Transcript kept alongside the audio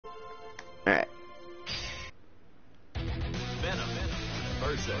Alright.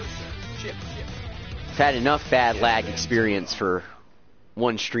 I've had enough bad lag experience for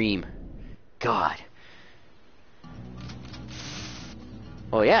one stream. God.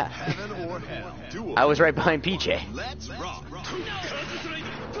 Oh yeah. I was right behind PJ.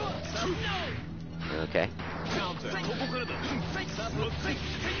 Okay.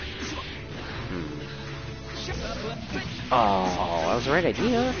 Oh, that was the right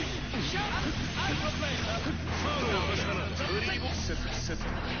idea.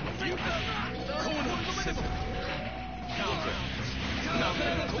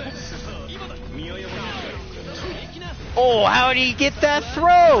 Oh, how did he get that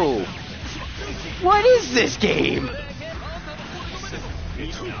throw? What is this game?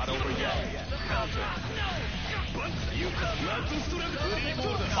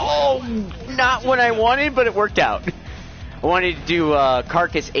 Oh, not what I wanted, but it worked out. I wanted to do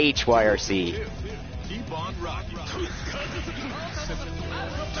Carcass H YRC.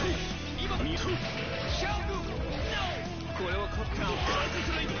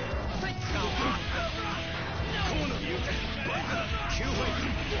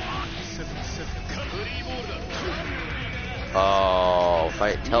 Oh, if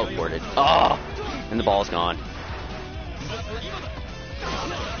I teleported. Oh, and the ball's gone.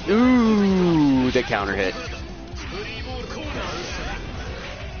 Ooh, the counter hit.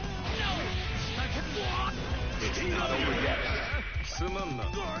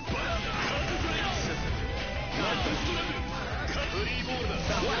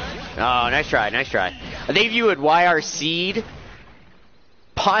 Oh, nice try, nice try. I think if you had YRC'd,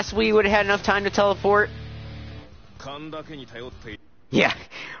 possibly would have had enough time to teleport. Yeah,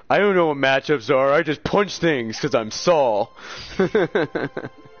 I don't know what matchups are. I just punch things because I'm Saul.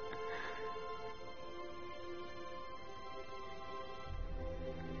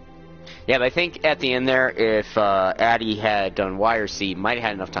 Yeah, but I think at the end there, if Addy had done YRC, might have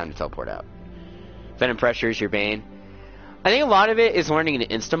had enough time to teleport out. Venom Pressure is your bane. I think a lot of it is learning to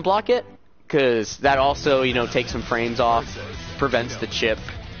instant block it, because that also, you know, takes some frames off, prevents the chip,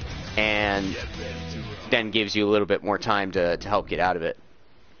 and then gives you a little bit more time to help get out of it.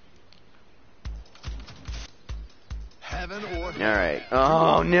 Alright.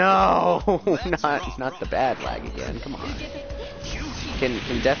 Oh no! not the bad lag again. Come on.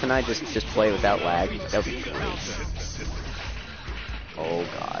 Can Death and I just play without lag? That would be great. Oh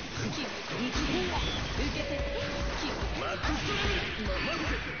god.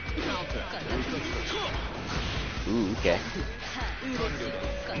 Ooh, okay.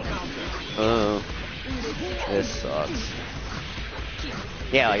 Oh. This sucks.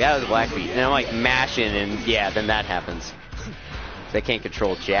 Yeah, like that was Blackbeat. And I'm like mashing and yeah, then that happens. They can't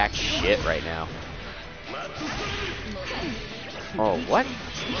control jack shit right now. Oh, what?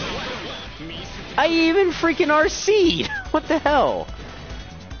 I even freaking RC'd! What the hell?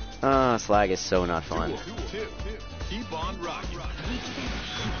 Oh, Slag is so not fun.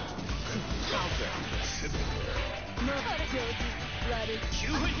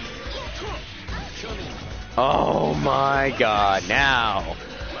 Oh my god, now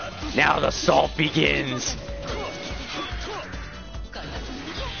the assault begins!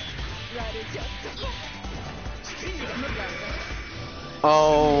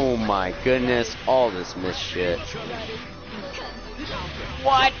 Oh my goodness, all this miss shit.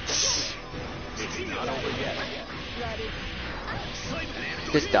 What?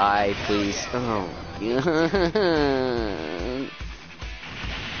 Just die, please. Oh god.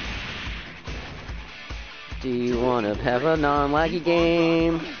 Do you want to have a non-laggy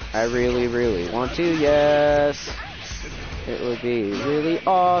game? I really, really want to, yes. It would be really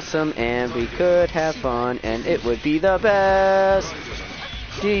awesome, and we could have fun, and it would be the best.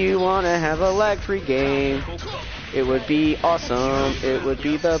 Do you want to have a lag-free game? It would be awesome. It would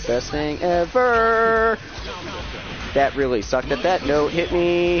be the best thing ever. That really sucked that that note hit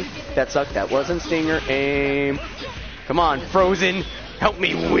me. That sucked. That wasn't Stinger aim. Come on, Frozen. Help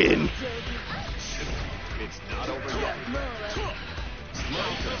me win.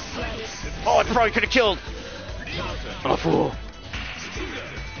 Oh, I probably could have killed. I'm a fool.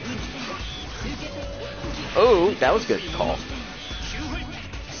 Oh, that was a good call.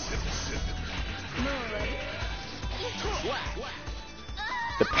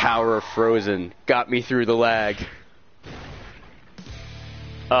 The power of Frozen got me through the lag.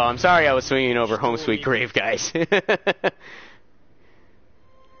 Oh, I'm sorry I was swinging over Home Sweet Grave, guys.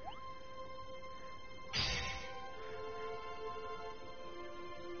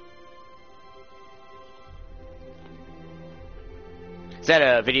 Is that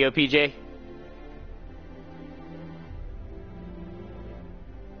a video, PJ?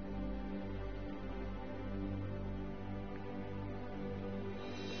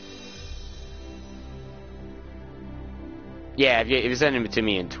 Yeah, if you send it to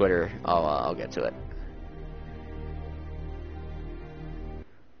me in Twitter, I'll get to it.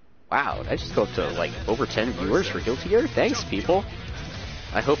 Wow, I just go up to like over 10 viewers for Guilty Gear? Thanks, people.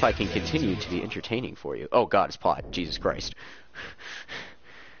 I hope I can continue to be entertaining for you. Oh god, it's Pot. Jesus Christ.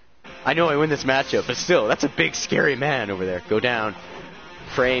 I know I win this matchup, but still, that's a big scary man over there. Go down.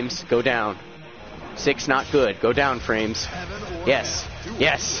 Frames, go down. 6 not good. Go down, Frames. Yes.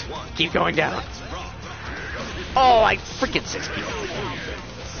 Yes. Keep going down. Oh, I freaking 6 people.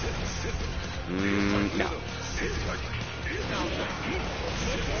 No.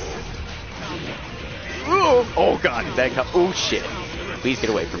 Ooh. Oh god, oh shit. Please get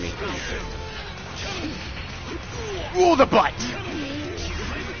away from me. Ooh, the butt!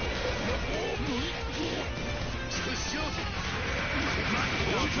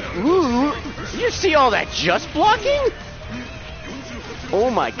 Ooh, you see all that just blocking? Oh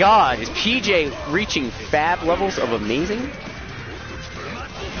my god, is PJ reaching fab levels of amazing?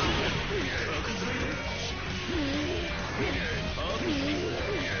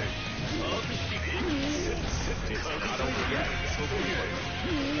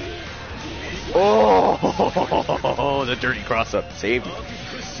 Oh, the dirty cross-up saved me.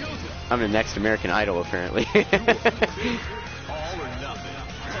 I'm the next American Idol, apparently.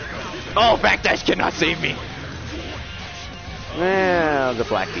 Oh, backdash cannot save me. Well, the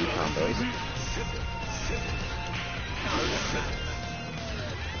black beat combos.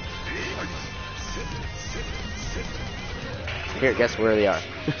 Here, guess where they are.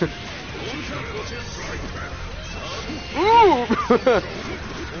 Ooh!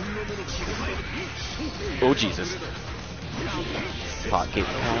 Oh, Jesus. Pocket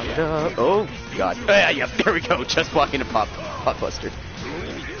powder. Oh, God. Yep, there we go. Just blocking a pop buster.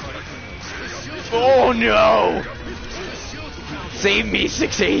 Oh, no! Save me,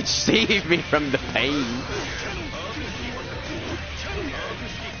 6H. Save me from the pain.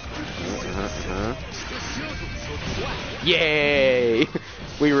 Yay!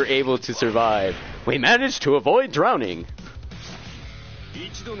 We were able to survive. We managed to avoid drowning.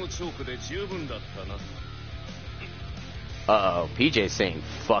 Uh-oh, PJ's saying,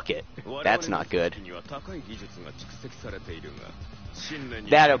 fuck it. That's not good.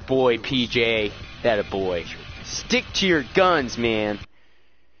 That a boy, PJ. That a boy. Stick to your guns, man.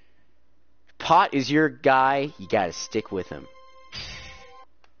 Pot is your guy. You gotta stick with him.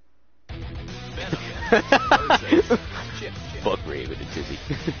 Fuck Raven and Tizzy.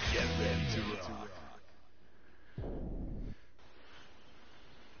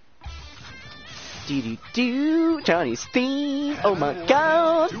 Do-do-do, Johnny's theme, oh my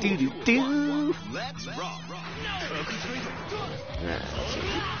god, do-do-do. Let's rock.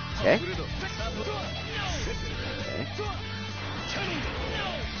 Okay.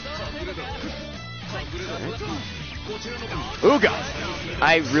 Ooh, god.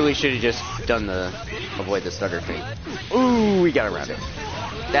 I really should have just done the avoid the stutter thing. Ooh, we got around it.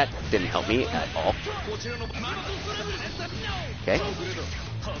 That didn't help me at all. Okay.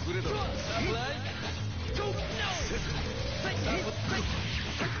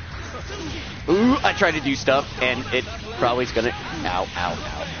 Ooh, I tried to do stuff, and it probably is gonna... Ow, ow, ow,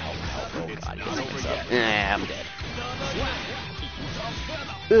 ow, ow. Oh, God, he gets this up. I'm dead.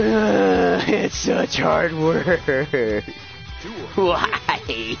 It's such hard work. Why?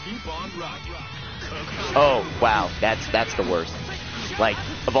 Oh, wow, that's the worst. Like,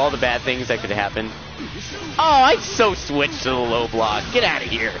 of all the bad things that could happen... Oh, I so switched to the low block. Get out of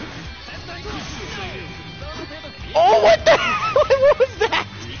here. Oh, what the hell? What was that?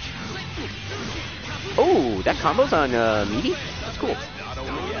 Oh, that combo's on meaty? That's cool.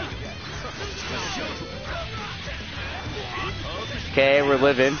 Okay, we're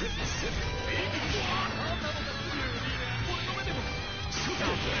living.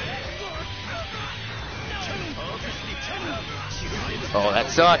 Oh, that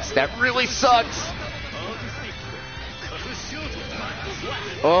sucks. That really sucks.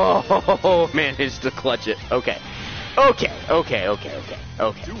 Oh, managed to clutch it. Okay. Okay.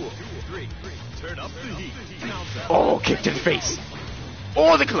 Oh, kick to the face.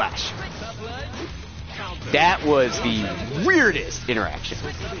 Oh, the clash. That was the weirdest interaction.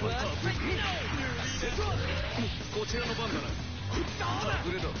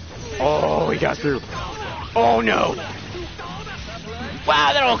 Oh, he got through. Oh, no.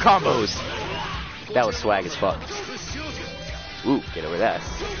 Wow, that all combos. That was swag as fuck. Ooh, get over that.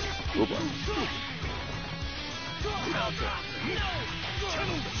 Ooh, boy.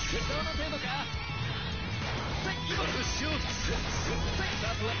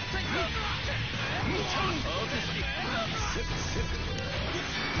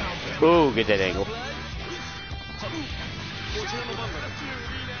 Ooh, get that angle.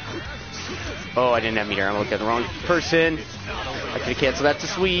 Oh, I didn't have meter. I'm looking at the wrong person. I could have canceled that to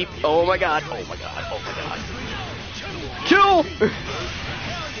sweep. Oh my god. Oh my god. Oh my god. Kill!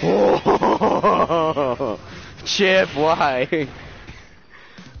 Oh. Chip, why?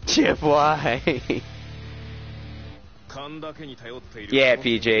 Chip, why? Yeah,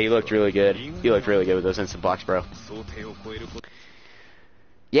 PJ, you looked really good. You looked really good with those instant blocks, bro.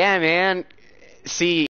 Yeah, man. See...